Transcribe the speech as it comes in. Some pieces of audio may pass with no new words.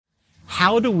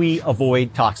how do we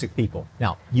avoid toxic people?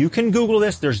 Now, you can Google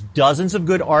this. There's dozens of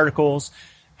good articles.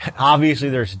 Obviously,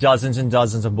 there's dozens and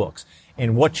dozens of books.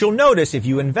 And what you'll notice if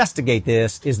you investigate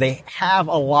this is they have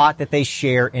a lot that they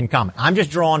share in common. I'm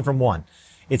just drawing from one.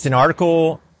 It's an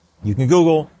article you can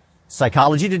Google,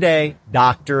 Psychology Today,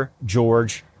 Dr.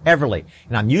 George Everly.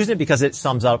 And I'm using it because it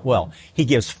sums up well. He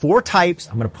gives 4 types.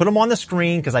 I'm going to put them on the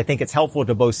screen because I think it's helpful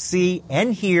to both see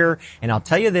and hear. And I'll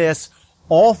tell you this,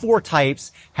 all 4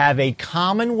 types have a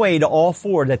common way to all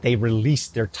 4 that they release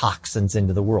their toxins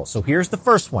into the world. So here's the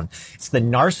first one. It's the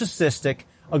narcissistic,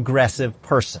 aggressive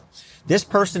person. This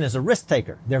person is a risk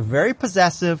taker. They're very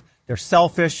possessive, they're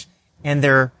selfish, and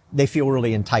they feel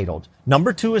really entitled.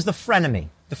 Number 2 is the frenemy.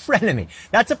 The frenemy.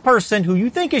 That's a person who you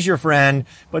think is your friend,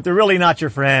 but they're really not your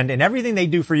friend, and everything they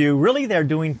do for you, really they're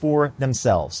doing for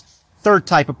themselves. Third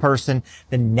type of person,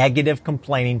 the negative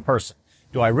complaining person.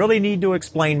 Do I really need to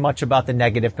explain much about the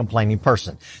negative complaining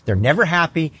person? They're never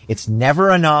happy, it's never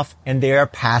enough, and they're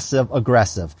passive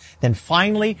aggressive. Then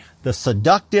finally, the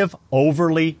seductive,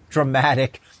 overly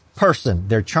dramatic person.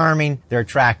 They're charming, they're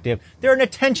attractive, they're an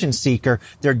attention seeker,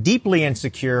 they're deeply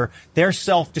insecure, they're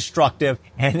self-destructive,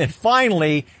 and then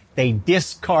finally, they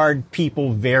discard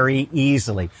people very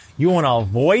easily. You want to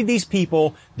avoid these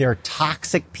people. They're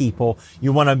toxic people.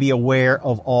 You want to be aware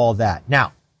of all that.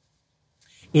 Now,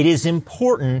 it is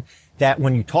important that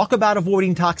when you talk about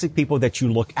avoiding toxic people that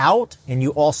you look out and you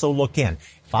also look in.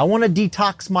 If I want to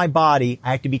detox my body,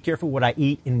 I have to be careful what I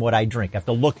eat and what I drink. I have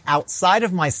to look outside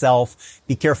of myself,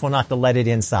 be careful not to let it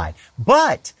inside.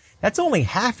 But that's only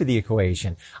half of the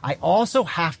equation. I also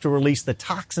have to release the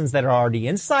toxins that are already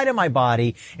inside of my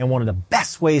body, and one of the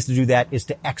best ways to do that is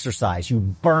to exercise. You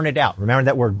burn it out. Remember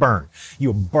that word burn.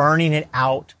 You're burning it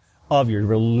out of you,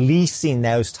 releasing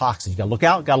those toxins. You gotta look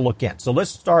out, gotta look in. So let's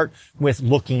start with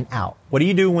looking out. What do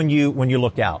you do when you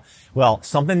look out? Well,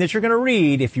 something that you're gonna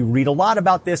read, if you read a lot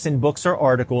about this in books or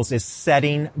articles, is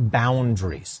setting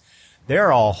boundaries. There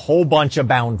are a whole bunch of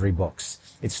boundary books.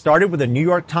 It started with a New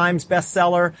York Times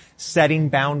bestseller, Setting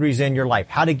Boundaries in Your Life,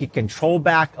 how to get control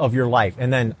back of your life.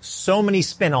 And then so many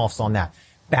spin-offs on that.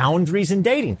 Boundaries in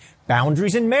dating,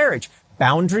 boundaries in marriage,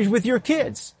 boundaries with your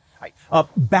kids.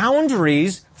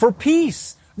 Boundaries for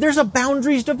peace. There's a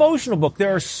boundaries devotional book.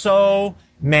 There are so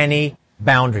many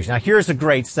boundaries. Now, here's a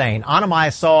great saying.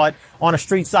 Anamaya saw it on a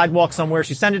street sidewalk somewhere.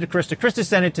 She sent it to Krista. Krista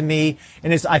sent it to me,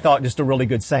 and I thought just a really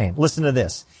good saying. Listen to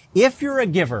this. If you're a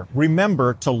giver,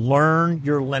 remember to learn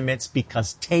your limits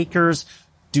because takers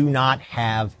do not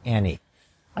have any.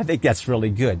 I think that's really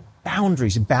good.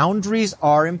 Boundaries. Boundaries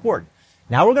are important.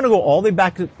 Now we're going to go all the way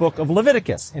back to the book of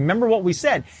Leviticus. And remember what we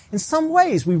said. In some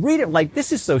ways, we read it like,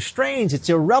 this is so strange. It's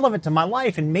irrelevant to my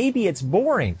life, and maybe it's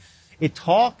boring. The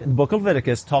book of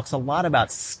Leviticus talks a lot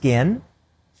about skin,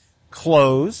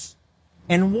 clothes,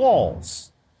 and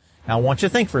walls. Now I want you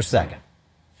to think for a second.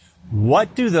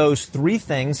 What do those 3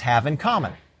 things have in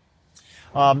common?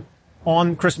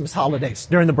 On Christmas holidays,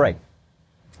 during the break,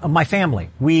 my family,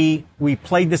 we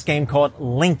played this game called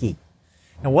Linky.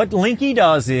 And what Linky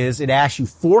does is it asks you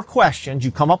 4 questions. You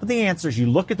come up with the answers. You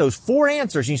look at those 4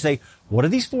 answers and you say, what do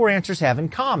these 4 answers have in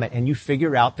common? And you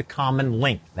figure out the common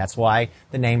link. That's why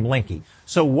the name Linky.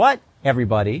 So what,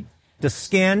 everybody, the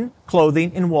skin,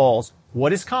 clothing, and walls,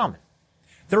 what is common?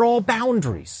 They're all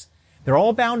boundaries. They're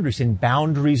all boundaries, and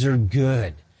boundaries are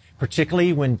good.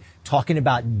 Particularly when talking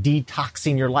about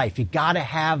detoxing your life. You gotta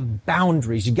have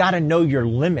boundaries. You gotta know your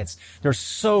limits. They're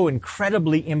so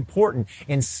incredibly important.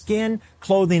 And skin,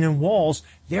 clothing, and walls,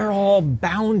 they're all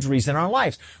boundaries in our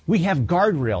lives. We have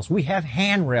guardrails. We have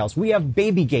handrails. We have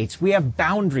baby gates. We have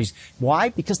boundaries. Why?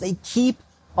 Because they keep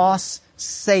us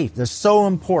safe. They're so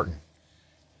important.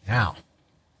 Now,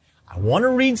 I want to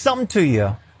read something to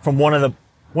you from one of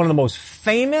the most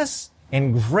famous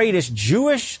and greatest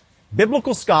Jewish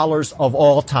biblical scholars of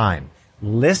all time.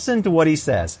 Listen to what he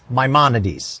says.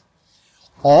 Maimonides.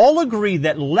 All agree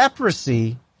that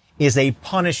leprosy is a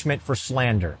punishment for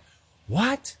slander.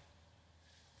 What?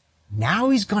 Now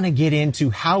he's going to get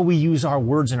into how we use our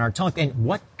words and our tongue, and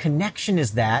what connection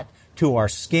is that to our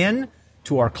skin,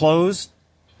 to our clothes,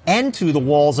 and to the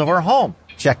walls of our home.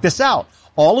 Check this out.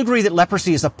 All agree that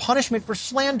leprosy is a punishment for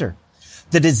slander.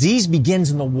 The disease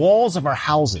begins in the walls of our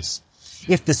houses.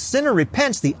 If the sinner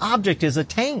repents, the object is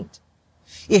attained.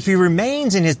 If he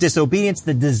remains in his disobedience,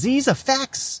 the disease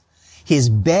affects his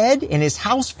bed and his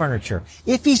house furniture.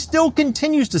 If he still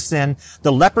continues to sin,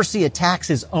 the leprosy attacks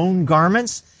his own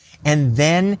garments and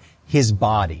then his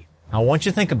body. Now, I want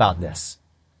you to think about this.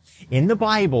 In the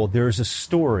Bible, there's a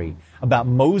story about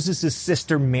Moses'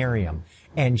 sister Miriam,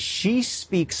 and she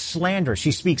speaks slander.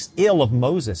 She speaks ill of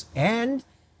Moses. And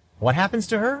what happens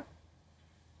to her?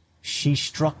 she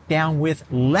struck down with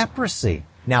leprosy.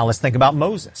 Now let's think about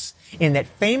Moses. In that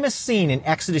famous scene in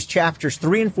Exodus chapters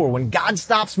 3 and 4, when God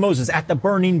stops Moses at the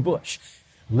burning bush,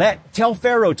 tell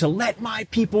Pharaoh to let my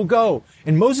people go.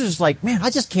 And Moses is like, man, I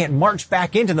just can't march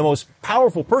back into the most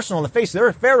powerful person on the face of the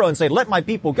earth, Pharaoh, and say, let my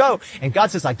people go. And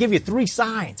God says, I'll give you 3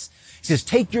 signs. He says,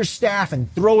 take your staff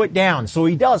and throw it down. So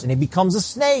he does, and it becomes a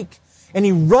snake. And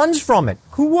he runs from it.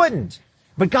 Who wouldn't?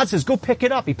 But God says, go pick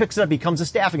it up. He picks it up, becomes a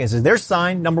staff again. He says, there's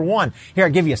sign number 1. Here,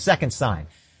 I'll give you a second sign.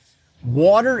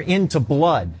 Water into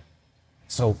blood.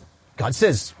 So God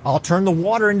says, I'll turn the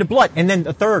water into blood. And then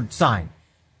the third sign.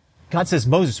 God says,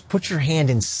 Moses, put your hand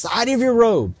inside of your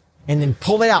robe and then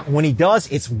pull it out. And when he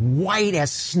does, it's white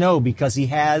as snow because he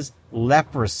has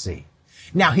leprosy.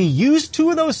 Now, he used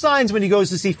 2 of those signs when he goes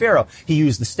to see Pharaoh. He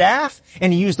used the staff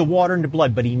and he used the water into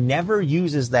blood, but he never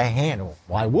uses the hand.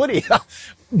 Why would he?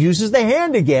 Uses the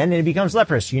hand again and it becomes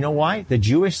leprous. You know why? The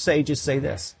Jewish sages say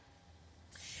this.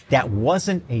 That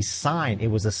wasn't a sign.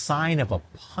 It was a sign of a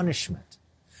punishment.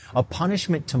 A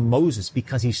punishment to Moses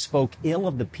because he spoke ill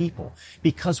of the people.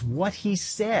 Because what he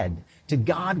said to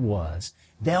God was,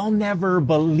 they'll never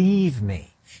believe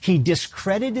me. He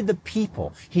discredited the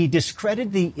people. He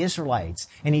discredited the Israelites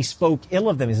and he spoke ill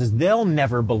of them. He says, they'll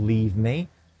never believe me.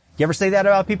 You ever say that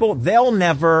about people? They'll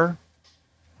never.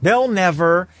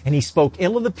 And he spoke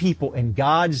ill of the people, and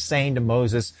God's saying to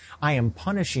Moses, I am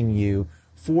punishing you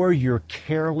for your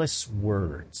careless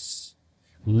words.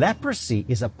 Leprosy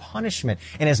is a punishment.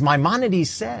 And as Maimonides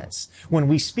says, when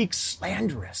we speak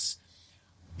slanderous,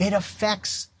 it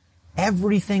affects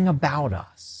everything about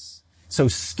us. So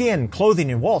skin,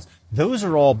 clothing, and walls, those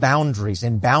are all boundaries,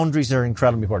 and boundaries are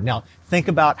incredibly important. Now, think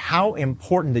about how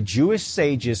important the Jewish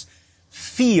sages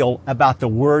feel about the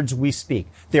words we speak.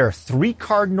 There are 3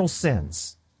 cardinal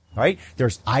sins, right?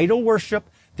 There's idol worship,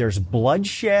 there's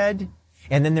bloodshed,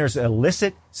 and then there's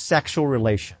illicit sexual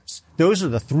relations. Those are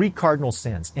the 3 cardinal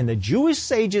sins. And the Jewish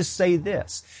sages say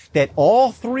this, that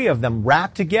all 3 of them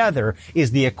wrapped together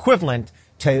is the equivalent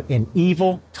to an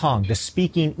evil tongue, to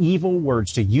speaking evil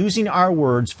words, to using our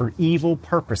words for evil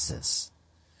purposes.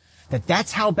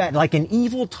 That's how bad, like an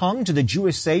evil tongue to the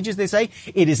Jewish sages, they say,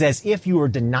 it is as if you are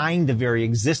denying the very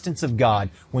existence of God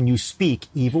when you speak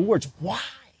evil words. Why?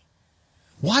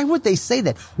 Why would they say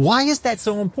that? Why is that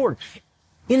so important?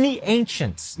 In the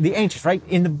ancients, right?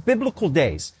 In the biblical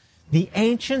days, the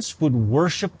ancients would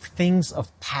worship things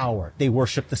of power. They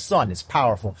worship the sun, it's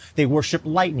powerful. They worship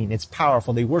lightning, it's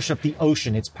powerful. They worship the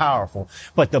ocean, it's powerful.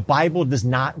 But the Bible does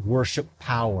not worship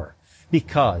power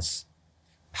because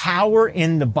power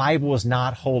in the Bible is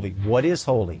not holy. What is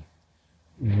holy?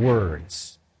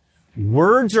 Words.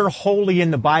 Words are holy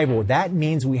in the Bible. That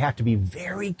means we have to be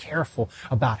very careful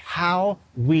about how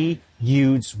we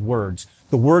use words.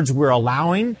 The words we're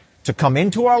allowing to come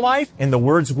into our life and the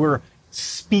words we're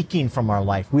speaking from our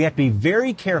life. We have to be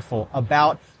very careful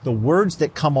about the words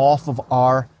that come off of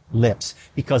our lips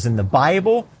because in the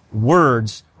Bible,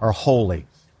 words are holy.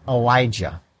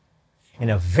 Elijah. In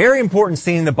a very important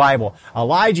scene in the Bible,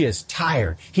 Elijah is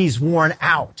tired. He's worn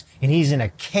out and he's in a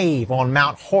cave on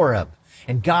Mount Horeb.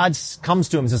 And God comes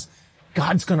to him and says,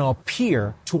 God's going to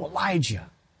appear to Elijah.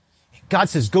 God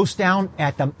says, go stand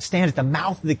at the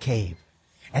mouth of the cave.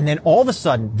 And then all of a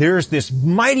sudden, there's this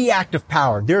mighty act of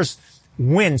power. There's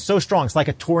wind so strong, it's like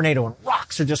a tornado, and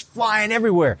rocks are just flying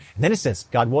everywhere. And then it says,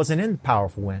 God wasn't in the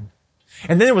powerful wind.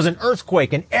 And then there was an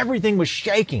earthquake, and everything was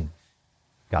shaking.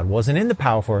 God wasn't in the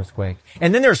powerful earthquake.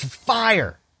 And then there's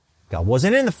fire. God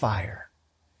wasn't in the fire.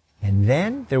 And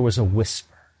then there was a whisper.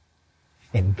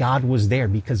 And God was there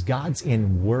because God's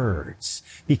in words.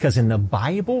 Because in the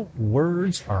Bible,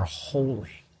 words are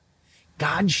holy.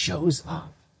 God shows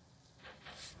up.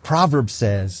 Proverbs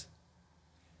says,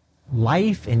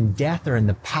 life and death are in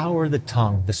the power of the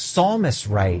tongue. The psalmist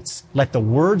writes, let the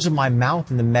words of my mouth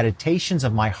and the meditations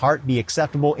of my heart be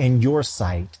acceptable in your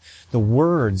sight. The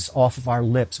words off of our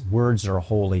lips, words are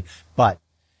holy. But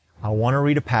I want to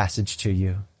read a passage to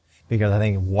you because I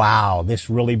think, wow, this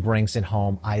really brings it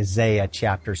home. Isaiah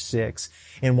chapter 6.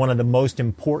 In one of the most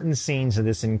important scenes of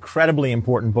this incredibly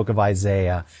important book of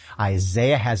Isaiah,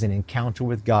 Isaiah has an encounter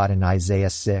with God in Isaiah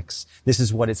 6. This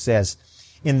is what it says.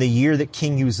 In the year that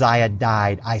King Uzziah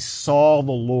died, I saw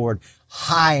the Lord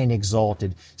high and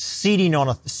exalted, seated on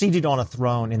a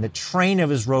throne, and the train of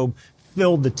his robe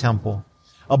filled the temple.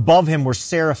 Above him were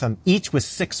seraphim, each with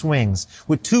 6 wings.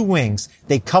 With 2 wings,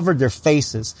 they covered their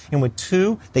faces, and with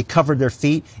 2, they covered their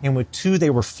feet, and with 2, they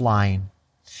were flying.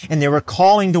 And they were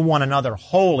calling to one another,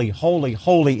 holy, holy,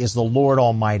 holy is the Lord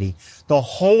Almighty. The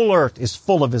whole earth is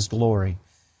full of his glory.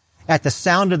 At the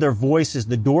sound of their voices,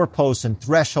 the doorposts and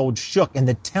thresholds shook, and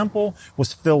the temple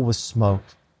was filled with smoke.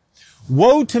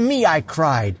 Woe to me, I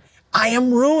cried. I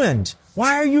am ruined.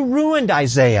 Why are you ruined,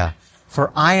 Isaiah?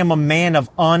 For I am a man of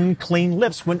unclean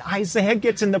lips. When Isaiah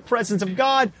gets in the presence of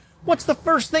God, what's the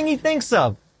first thing he thinks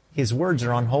of? His words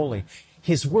are unholy.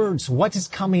 His words, what is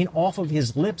coming off of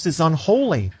his lips is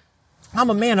unholy. I'm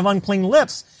a man of unclean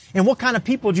lips. And what kind of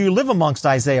people do you live amongst,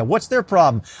 Isaiah? What's their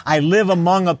problem? I live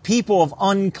among a people of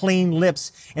unclean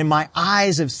lips, and my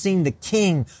eyes have seen the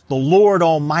King, the Lord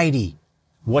Almighty.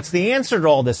 What's the answer to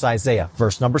all this, Isaiah?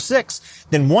 Verse number 6.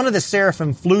 Then one of the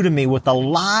seraphim flew to me with a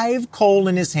live coal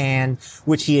in his hand,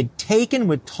 which he had taken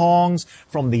with tongs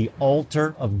from the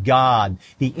altar of God.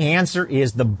 The answer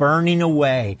is the burning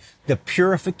away, the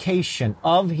purification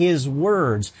of his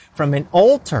words from an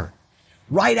altar,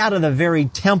 right out of the very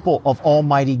temple of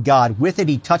Almighty God. With it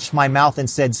he touched my mouth and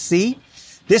said, see,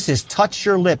 this has touched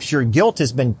your lips. Your guilt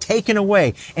has been taken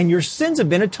away, and your sins have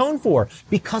been atoned for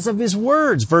because of his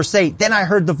words. Verse 8, then I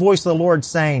heard the voice of the Lord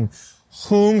saying,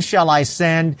 whom shall I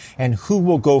send, and who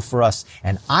will go for us?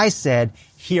 And I said,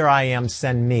 here I am,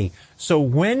 send me. So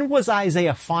when was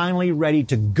Isaiah finally ready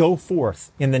to go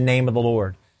forth in the name of the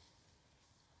Lord?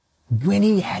 When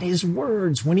he had his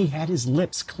words, when he had his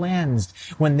lips cleansed,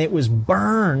 when it was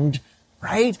burned,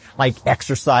 right? Like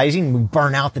exercising, we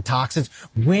burn out the toxins.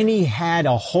 When he had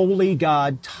a holy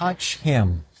God touch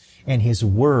him and his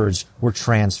words were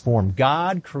transformed.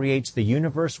 God creates the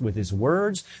universe with his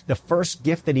words. The first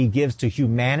gift that he gives to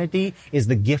humanity is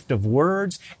the gift of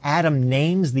words. Adam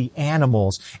names the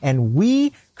animals, and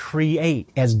we create,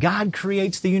 as God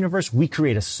creates the universe, we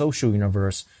create a social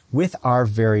universe with our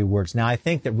very words. Now, I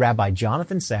think that Rabbi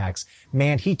Jonathan Sacks,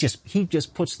 man, he just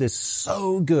puts this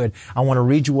so good. I want to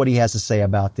read you what he has to say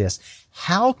about this.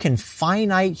 How can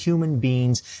finite human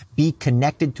beings be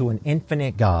connected to an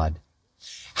infinite God?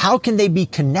 How can they be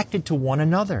connected to one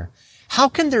another? How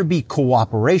can there be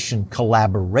cooperation,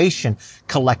 collaboration,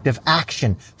 collective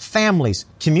action, families,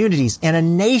 communities, and a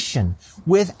nation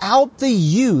without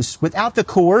the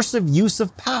coercive use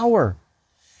of power?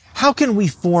 How can we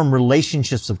form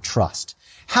relationships of trust?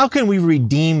 How can we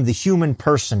redeem the human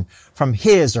person from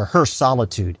his or her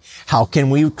solitude? How can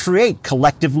we create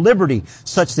collective liberty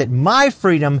such that my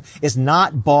freedom is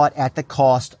not bought at the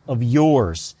cost of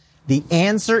yours? The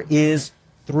answer is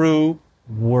through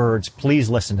words. Please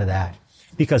listen to that.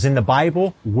 Because in the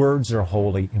Bible, words are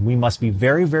holy, and we must be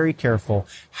very, very careful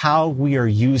how we are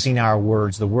using our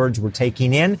words, the words we're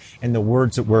taking in and the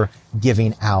words that we're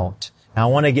giving out. Now,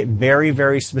 I want to get very,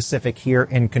 very specific here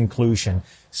in conclusion.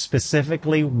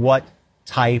 Specifically, what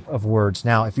type of words?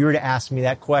 Now, if you were to ask me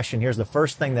that question, here's the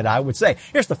first thing that I would say.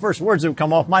 Here's the first words that would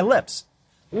come off my lips.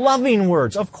 Loving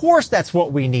words. Of course, that's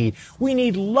what we need. We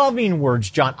need loving words,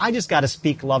 John. I just got to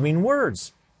speak loving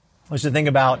words. We should think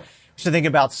about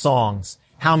songs.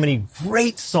 How many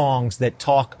great songs that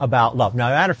talk about love. Now,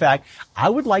 as a matter of fact, I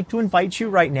would like to invite you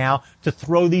right now to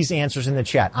throw these answers in the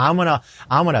chat. I'm gonna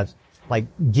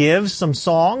give some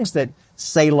songs that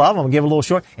say love. I'm gonna give a little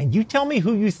short, and you tell me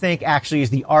who you think actually is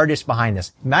the artist behind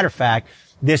this. Matter of fact,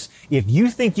 if you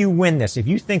think you win this, if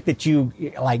you think that you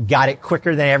got it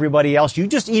quicker than everybody else, you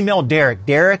just email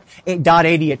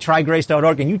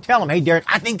Derek.80@trygrace.org, and you tell him, hey, Derek,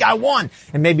 I think I won.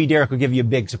 And maybe Derek will give you a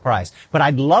big surprise. But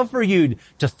I'd love for you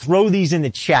to throw these in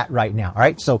the chat right now. All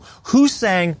right. So who's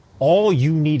saying all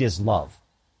you need is love?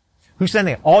 Who's saying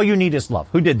that? All you need is love.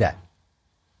 Who did that?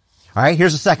 All right.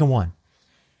 Here's the second one.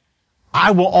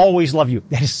 I will always love you.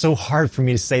 That is so hard for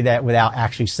me to say that without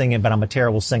actually singing, but I'm a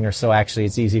terrible singer, so actually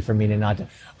it's easy for me to not.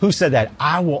 Who said that?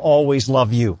 I will always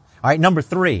love you. All right, number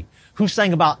 3. Who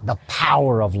sang about the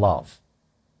power of love?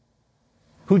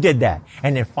 Who did that?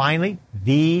 And then finally,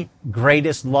 the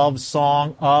greatest love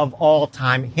song of all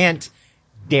time. Hint,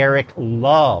 Derek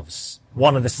loves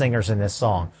one of the singers in this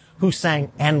song. Who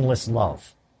sang Endless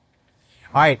Love?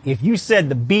 All right, if you said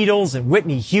the Beatles and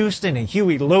Whitney Houston and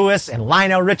Huey Lewis and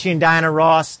Lionel Richie and Diana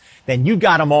Ross, then you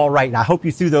got them all right. And I hope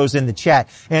you threw those in the chat.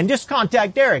 And just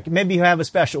contact Derek. Maybe he'll have a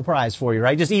special prize for you,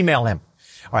 right? Just email him.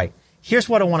 All right, here's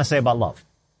what I want to say about love.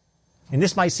 And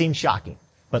this might seem shocking,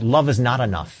 but love is not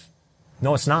enough.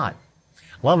 No, it's not.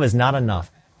 Love is not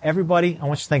enough. Everybody, I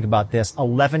want you to think about this.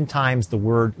 11 times the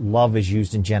word love is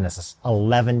used in Genesis.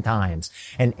 11 times.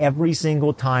 And every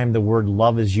single time the word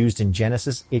love is used in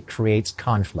Genesis, it creates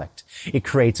conflict. It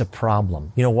creates a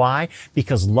problem. You know why?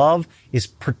 Because love is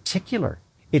particular.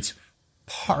 It's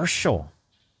partial.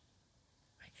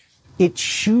 It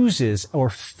chooses or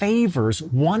favors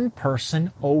one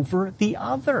person over the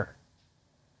other.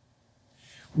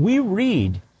 We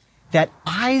read that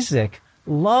Isaac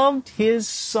loved his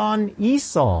son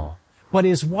Esau, but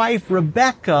his wife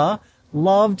Rebekah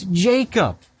loved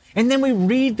Jacob. And then we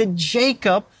read that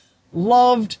Jacob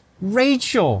loved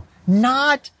Rachel.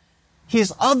 not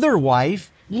his other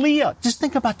wife, Leah. Just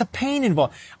think about the pain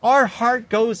involved. Our heart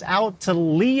goes out to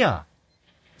Leah.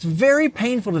 It's very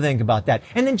painful to think about that.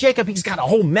 And then Jacob, he's got a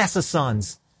whole mess of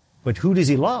sons. But who does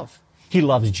he love? He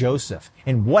loves Joseph.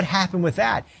 And what happened with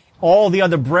that? All the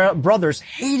other brothers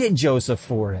hated Joseph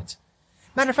for it.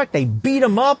 Matter of fact, they beat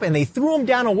him up and they threw him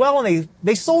down a well and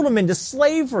they sold him into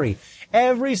slavery.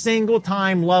 Every single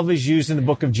time love is used in the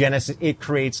book of Genesis, it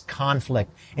creates conflict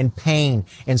and pain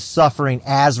and suffering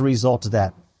as a result of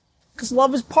that. Because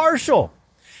love is partial.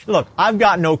 Look, I've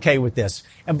gotten okay with this.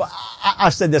 And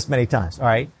I've said this many times, all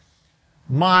right?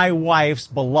 My wife's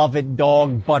beloved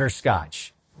dog,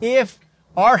 Butterscotch. If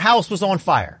our house was on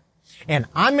fire and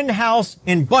I'm in the house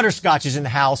and Butterscotch is in the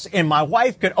house and my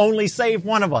wife could only save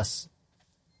one of us,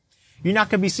 you're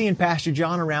not going to be seeing Pastor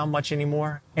John around much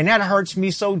anymore. And that hurts me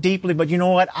so deeply, but you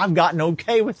know what? I've gotten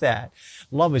okay with that.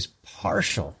 Love is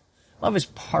partial. Love is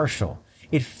partial.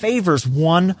 It favors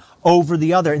one over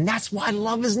the other. And that's why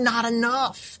love is not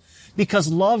enough. Because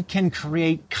love can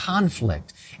create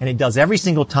conflict. And it does every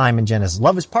single time in Genesis.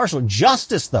 Love is partial.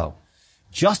 Justice, though.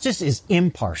 Justice is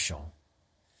impartial.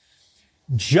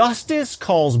 Justice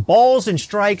calls balls and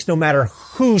strikes no matter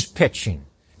who's pitching.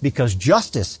 Because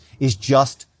justice is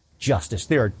just justice.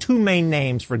 There are two main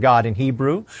names for God in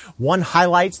Hebrew. One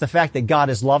highlights the fact that God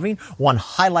is loving. One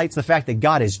highlights the fact that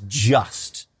God is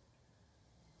just.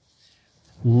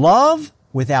 Love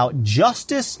without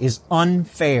justice is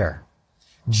unfair.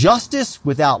 Justice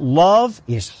without love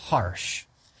is harsh.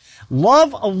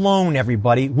 Love alone,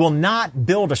 everybody, will not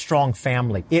build a strong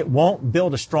family. It won't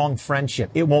build a strong friendship.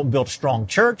 It won't build a strong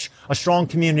church, a strong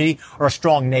community, or a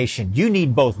strong nation. You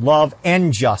need both love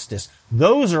and justice.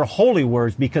 Those are holy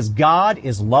words because God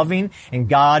is loving and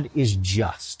God is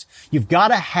just. You've got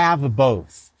to have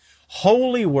both.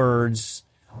 Holy words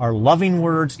are loving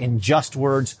words and just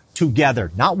words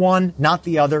together. Not one, not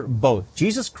the other, both.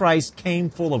 Jesus Christ came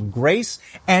full of grace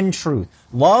and truth,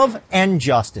 love and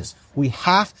justice. We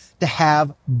have to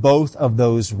have both of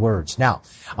those words. Now,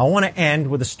 I want to end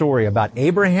with a story about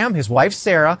Abraham, his wife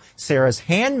Sarah, Sarah's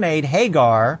handmaid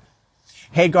Hagar,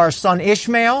 Hagar's son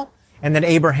Ishmael, and then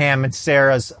Abraham and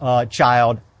Sarah's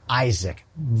child Isaac.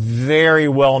 Very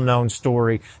well-known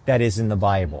story that is in the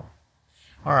Bible.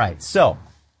 All right, so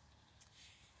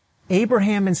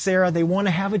Abraham and Sarah, they want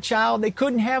to have a child. They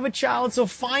couldn't have a child, so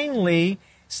finally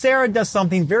Sarah does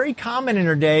something very common in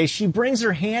her day. She brings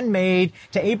her handmaid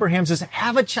to Abraham and says,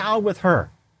 have a child with her.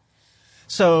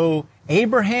 So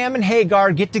Abraham and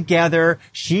Hagar get together.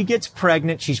 She gets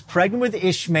pregnant. She's pregnant with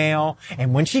Ishmael.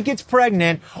 And when she gets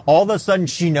pregnant, all of a sudden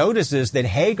she notices that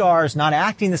Hagar is not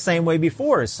acting the same way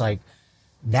before. It's like,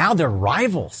 now they're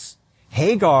rivals.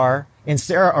 Hagar and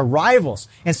Sarah are rivals.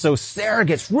 And so Sarah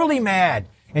gets really mad.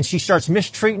 And she starts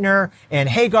mistreating her, and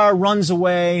Hagar runs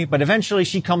away, but eventually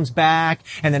she comes back,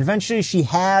 and then eventually she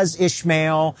has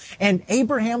Ishmael, and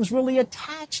Abraham's really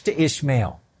attached to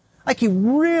Ishmael. Like he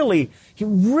really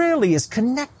is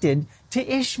connected to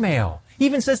Ishmael. He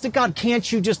even says to God, can't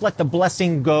you just let the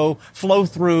blessing flow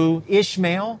through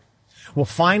Ishmael? Well,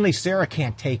 finally Sarah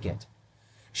can't take it.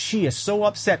 She is so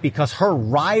upset because her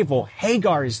rival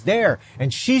Hagar is there,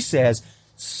 and she says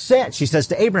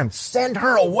to Abraham, send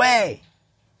her away.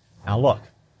 Now look,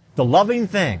 the loving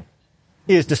thing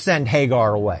is to send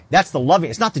Hagar away. That's the loving,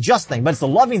 it's not the just thing, but it's the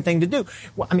loving thing to do.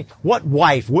 Well, I mean, what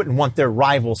wife wouldn't want their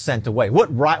rival sent away?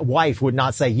 What wife would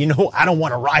not say, I don't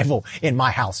want a rival in my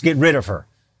house. Get rid of her.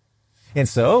 And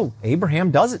so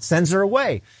Abraham does it, sends her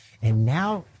away. And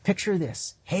now picture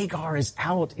this. Hagar is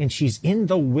out and she's in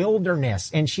the wilderness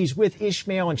and she's with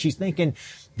Ishmael and she's thinking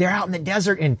they're out in the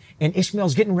desert and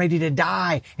Ishmael's getting ready to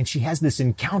die. And she has this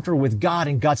encounter with God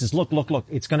and God says, look,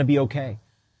 it's going to be okay.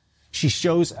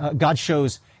 God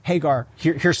shows Hagar,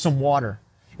 here's some water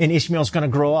and Ishmael's going to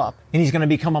grow up and he's going to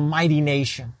become a mighty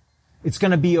nation. It's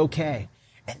going to be okay.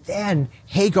 And then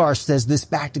Hagar says this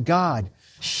back to God.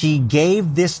 She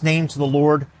gave this name to the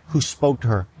Lord who spoke to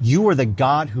her. You are the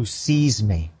God who sees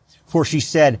me. For she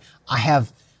said, I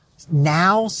have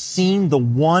now seen the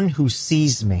one who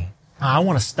sees me. I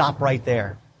want to stop right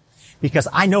there because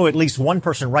I know at least one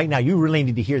person right now, you really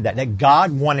need to hear that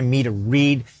God wanted me to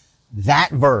read that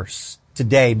verse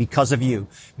today because of you,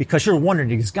 because you're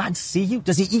wondering, does God see you?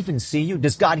 Does he even see you?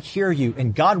 Does God hear you?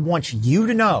 And God wants you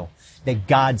to know that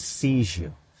God sees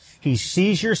you. He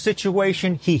sees your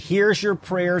situation. He hears your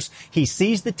prayers. He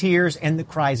sees the tears and the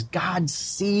cries. God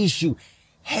sees you.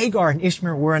 Hagar and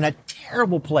Ishmael were in a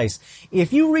terrible place.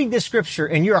 If you read this scripture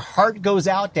and your heart goes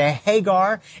out to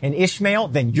Hagar and Ishmael,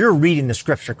 then you're reading the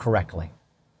scripture correctly.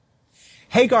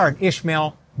 Hagar and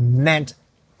Ishmael meant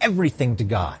everything to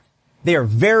God. They are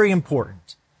very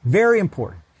important. Very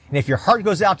important. And if your heart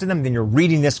goes out to them, then you're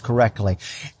reading this correctly.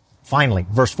 Finally,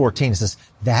 verse 14, it says,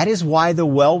 that is why the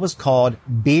well was called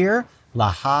Bir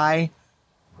Lahai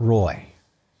Roi.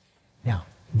 Now,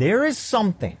 there is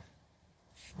something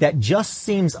that just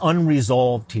seems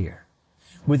unresolved here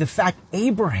with the fact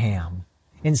Abraham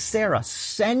and Sarah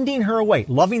sending her away.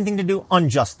 Loving thing to do,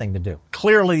 unjust thing to do.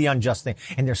 Clearly the unjust thing.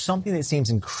 And there's something that seems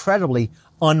incredibly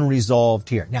unresolved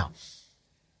here. Now,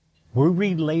 we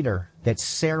read later that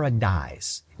Sarah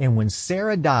dies. And when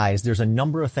Sarah dies, there's a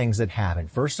number of things that happen.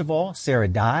 First of all, Sarah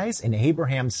dies and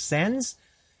Abraham sends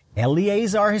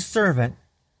Eleazar, his servant,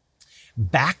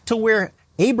 back to where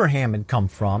Abraham had come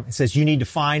from. It says, you need to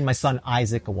find my son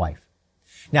Isaac a wife.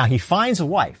 Now, he finds a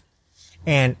wife,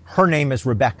 and her name is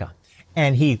Rebekah.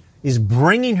 And he is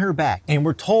bringing her back. And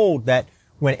we're told that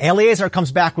when Eleazar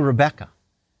comes back with Rebekah,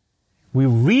 we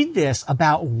read this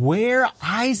about where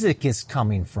Isaac is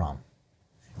coming from.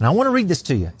 And I want to read this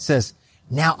to you. It says,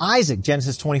 now Isaac,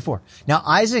 Genesis 24. Now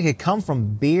Isaac had come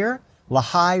from Bir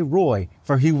Lahai Roi,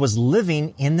 for he was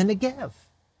living in the Negev.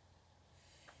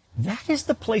 That is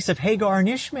the place of Hagar and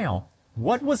Ishmael.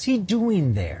 What was he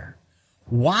doing there?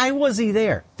 Why was he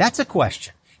there? That's a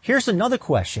question. Here's another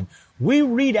question. We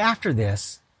read after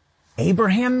this,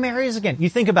 Abraham marries again. You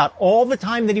think about all the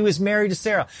time that he was married to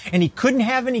Sarah and he couldn't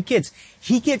have any kids.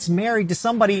 He gets married to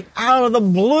somebody out of the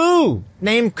blue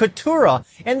named Keturah,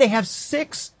 and they have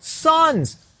 6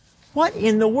 sons. What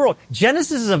in the world?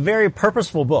 Genesis is a very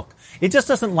purposeful book. It just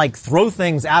doesn't like throw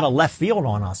things out of left field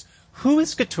on us. Who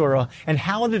is Keturah, and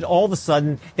how did all of a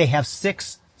sudden they have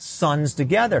 6 sons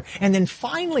together? And then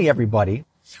finally, everybody,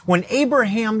 when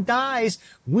Abraham dies,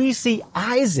 we see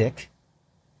Isaac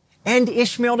and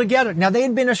Ishmael together. Now, they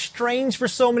had been estranged for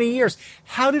so many years.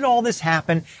 How did all this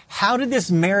happen? How did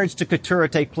this marriage to Keturah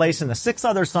take place and the 6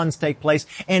 other sons take place?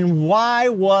 And why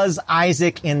was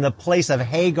Isaac in the place of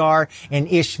Hagar and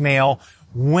Ishmael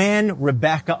when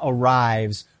Rebekah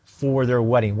arrives for their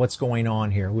wedding? What's going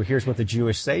on here? Well, here's what the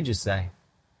Jewish sages say.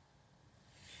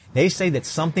 They say that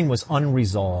something was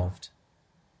unresolved,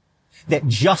 that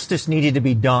justice needed to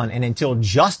be done, and until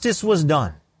justice was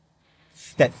done,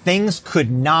 that things could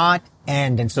not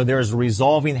end. And so there is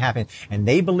resolving that happened. And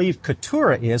they believe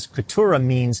Keturah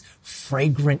means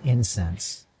fragrant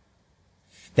incense.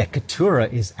 That Keturah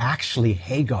is actually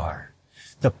Hagar,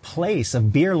 the place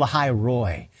of Bir Lahai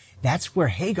Roi. That's where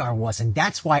Hagar was. And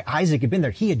that's why Isaac had been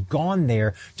there. He had gone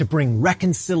there to bring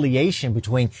reconciliation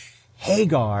between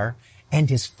Hagar and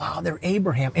his father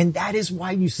Abraham. And that is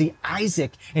why you see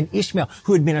Isaac and Ishmael,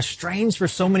 who had been estranged for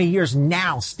so many years,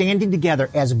 now standing together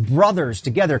as brothers,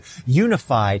 together,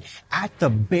 unified at the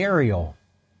burial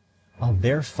of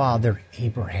their father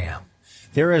Abraham.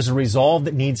 There is a resolve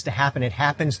that needs to happen. It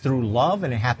happens through love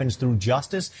and it happens through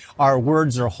justice. Our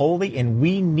words are holy, and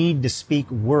we need to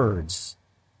speak words.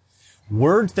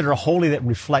 Words that are holy, that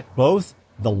reflect both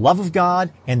the love of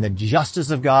God and the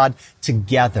justice of God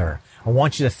together. I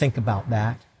want you to think about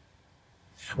that.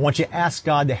 I want you to ask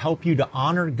God to help you to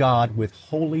honor God with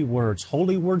holy words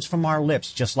from our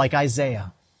lips, just like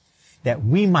Isaiah, that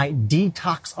we might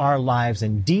detox our lives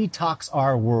and detox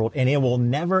our world. And it will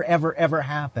never, ever, ever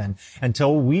happen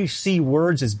until we see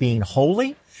words as being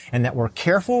holy, and that we're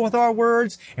careful with our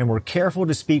words, and we're careful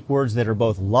to speak words that are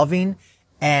both loving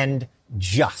and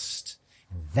just.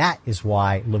 That is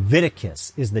why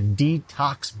Leviticus is the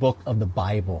detox book of the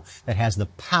Bible that has the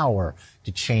power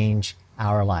to change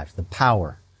our lives, the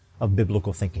power of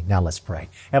biblical thinking. Now let's pray.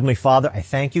 Heavenly Father, I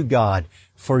thank you, God,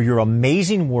 for your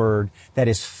amazing word that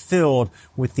is filled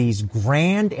with these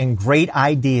grand and great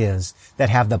ideas that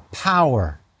have the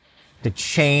power to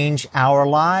change our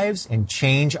lives and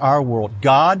change our world.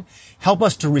 God, help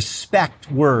us to respect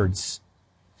words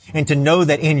and to know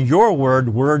that in your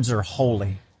word, words are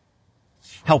holy.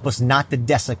 Help us not to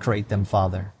desecrate them,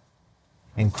 Father.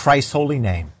 In Christ's holy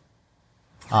name,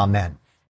 amen.